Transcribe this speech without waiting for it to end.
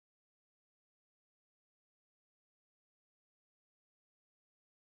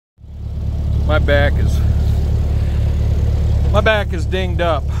My back is dinged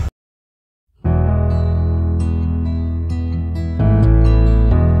up.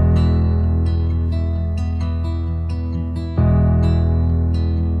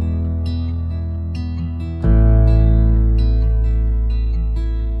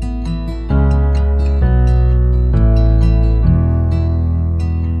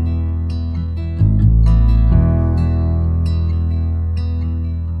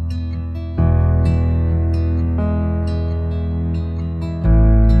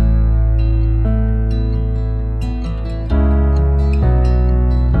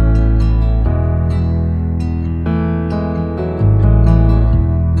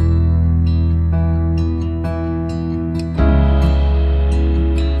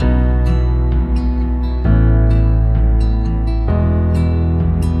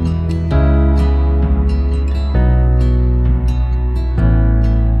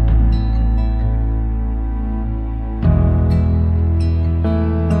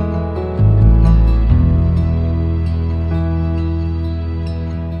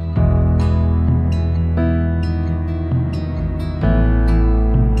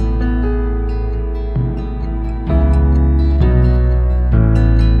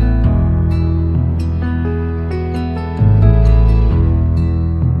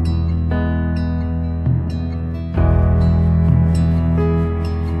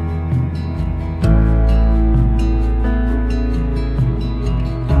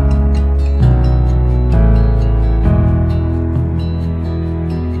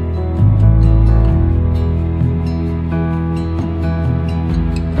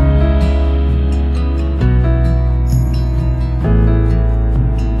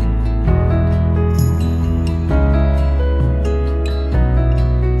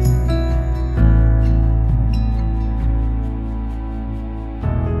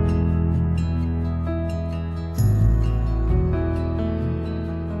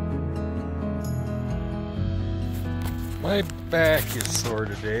 My back is sore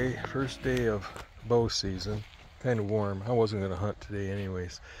today. First day of bow season. Kind of warm. I wasn't going to hunt today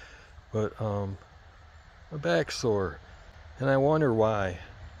anyways. But my back's sore. And I wonder why.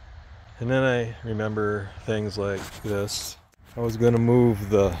 And then I remember things like this. I was going to move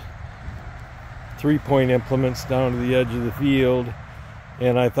the 3-point implements down to the edge of the field.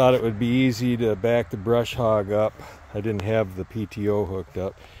 And I thought it would be easy to back the brush hog up. I didn't have the PTO hooked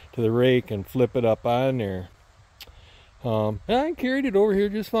up to the rake and flip it up on there. And I carried it over here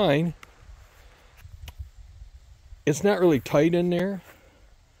just fine. It's not really tight in there,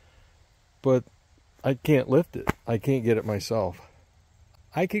 but I can't lift it. I can't get it myself.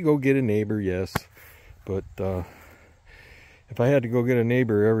 I could go get a neighbor, yes, but if I had to go get a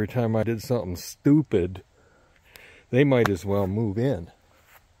neighbor every time I did something stupid, they might as well move in.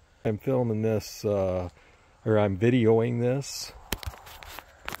 I'm filming this, or I'm videoing this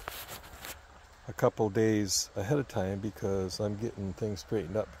a couple days ahead of time because I'm getting things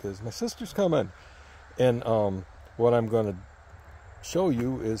straightened up because my sister's coming. And what I'm going to show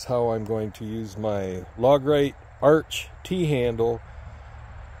you is how I'm going to use my Logrite Arch T-handle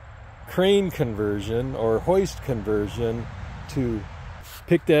crane conversion or hoist conversion to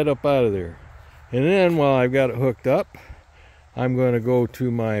pick that up out of there. And then while I've got it hooked up, I'm going to go to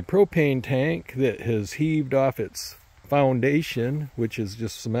my propane tank that has heaved off its foundation, which is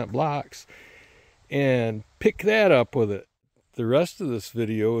just cement blocks, and pick that up with it. The rest of this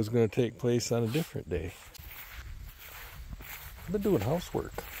video is going to take place on a different day. I've been doing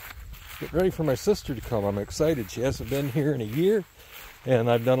housework. Get ready for my sister to come. I'm excited. She hasn't been here in a year,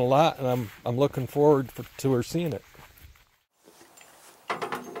 and I've done a lot, and I'm looking forward to her seeing it.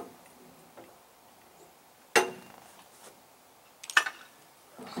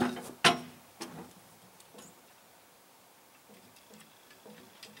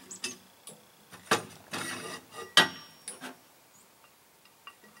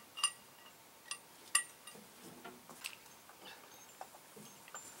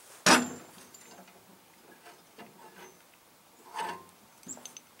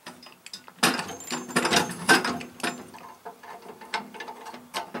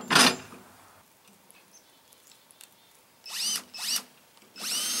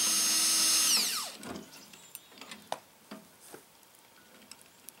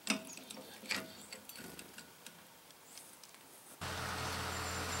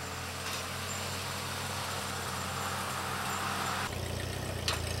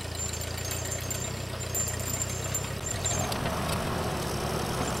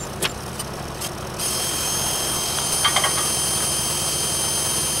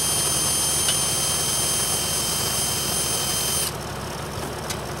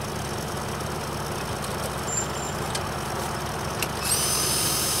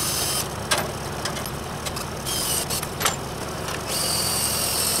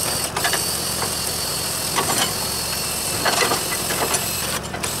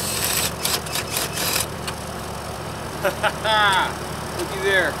 Looky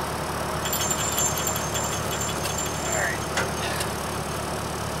there.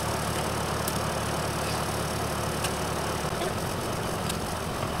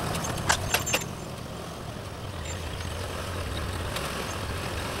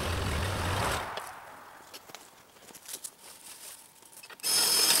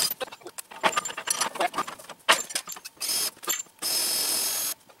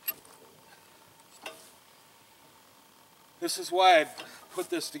 This is why I put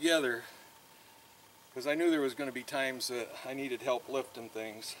this together, because I knew there was going to be times that I needed help lifting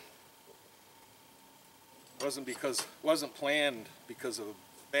things. Wasn't planned because of a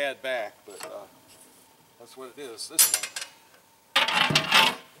bad back, but that's what it is this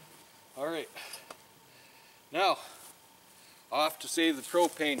time. All right, now off to save the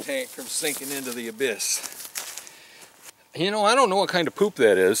propane tank from sinking into the abyss. You know, I don't know what kind of poop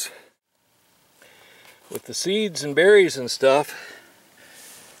that is. With the seeds and berries and stuff,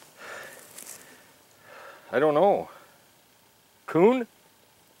 I don't know. Coon?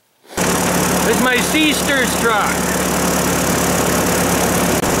 It's my sister's truck.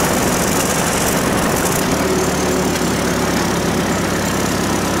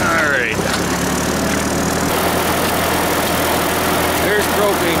 All right. There's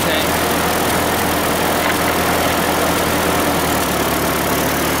propane tank.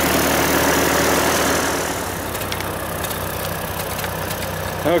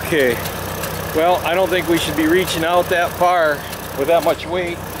 Okay, well, I don't think we should be reaching out that far with that much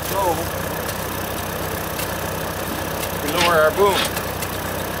weight, so we lower our boom.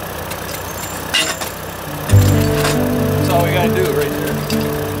 That's all we gotta do right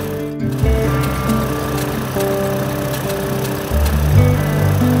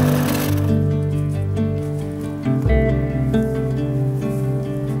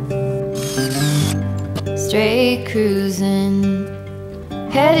there. Straight cruising,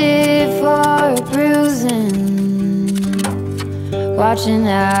 headed for a bruising, watching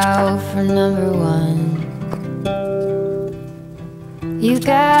out for number one. You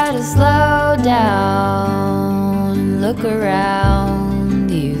gotta slow down and look around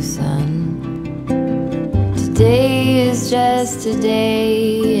you, son. Today is just a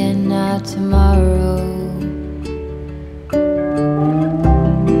day and not tomorrow.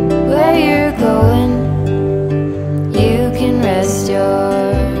 Where you're going, you can rest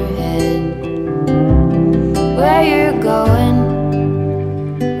your head. Where you're going,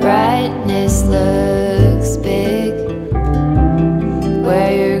 brightness looks big.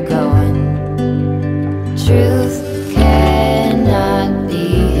 Where you're going, truth cannot be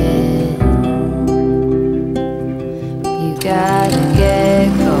hid. You gotta get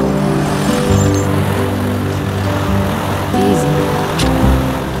going. Easy now.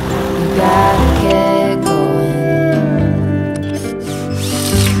 You gotta get going.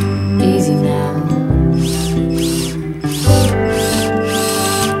 Easy now.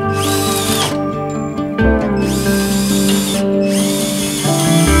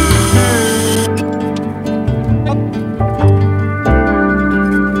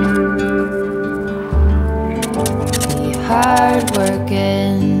 Hard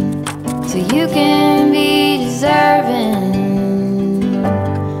working so you can be deserving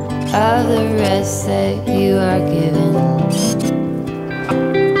of the rest that you are given.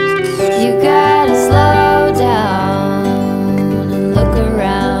 You gotta slow down and look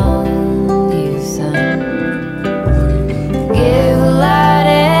around you, son. Give a lot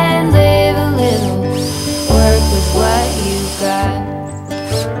and live a little. Work with what you got.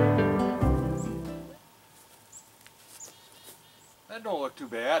 That don't look too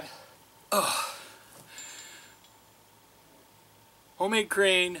bad. Ugh. Homemade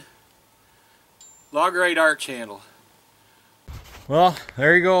crane, Logrite arch handle. Well,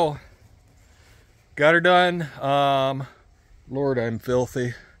 there you go. Got her done. Lord, I'm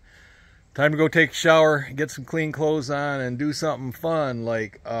filthy. Time to go take a shower, get some clean clothes on, and do something fun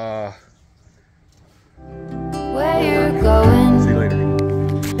like Where you're going, see you later.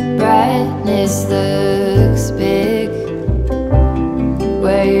 Brightness looks big.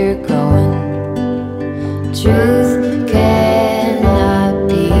 Where you're going, truth